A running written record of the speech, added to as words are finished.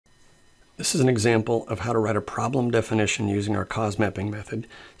This is an example of how to write a problem definition using our cause mapping method,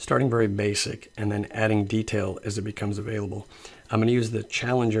 starting very basic and then adding detail as it becomes available. I'm going to use the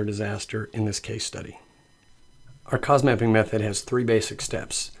Challenger disaster in this case study. Our cause mapping method has three basic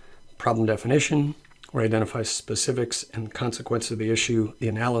steps: problem definition, where you identify specifics and consequences of the issue, the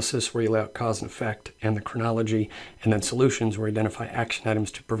analysis, where you lay out cause and effect, and the chronology, and then solutions, where you identify action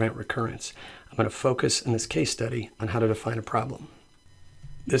items to prevent recurrence. I'm going to focus in this case study on how to define a problem.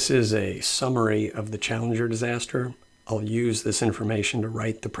 This is a summary of the Challenger disaster. I'll use this information to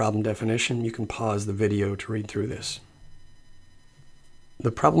write the problem definition. You can pause the video to read through this.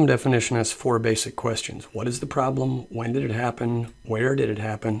 The problem definition has four basic questions. What is the problem? When did it happen? Where did it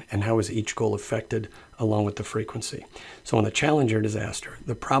happen? And how is each goal affected, along with the frequency? So in the Challenger disaster,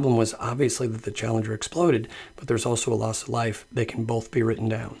 the problem was obviously that the Challenger exploded, but there's also a loss of life. They can both be written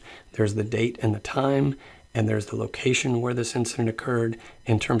down. There's the date and the time, and there's the location where this incident occurred.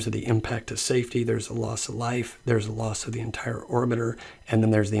 In terms of the impact to safety, there's a loss of life, there's a loss of the entire orbiter, and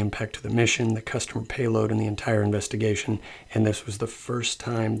then there's the impact to the mission, the customer payload, and the entire investigation. And this was the first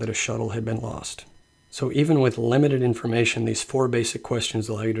time that a shuttle had been lost. So even with limited information, these four basic questions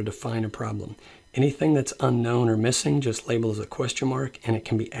allow you to define a problem. Anything that's unknown or missing, just label as a question mark, and it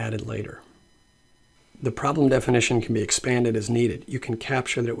can be added later. The problem definition can be expanded as needed. You can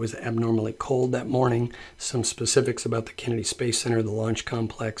capture that it was abnormally cold that morning, some specifics about the Kennedy Space Center, the launch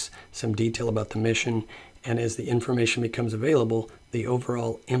complex, some detail about the mission, and as the information becomes available, the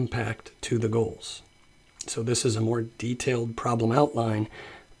overall impact to the goals. So this is a more detailed problem outline,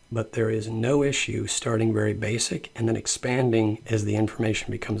 but there is no issue starting very basic and then expanding as the information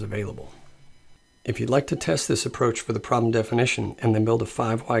becomes available. If you'd like to test this approach for the problem definition and then build a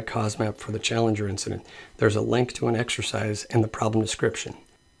 5-why cause map for the Challenger incident, there's a link to an exercise in the problem description.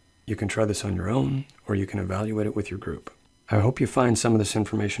 You can try this on your own, or you can evaluate it with your group. I hope you find some of this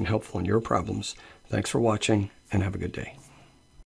information helpful in your problems. Thanks for watching, and have a good day.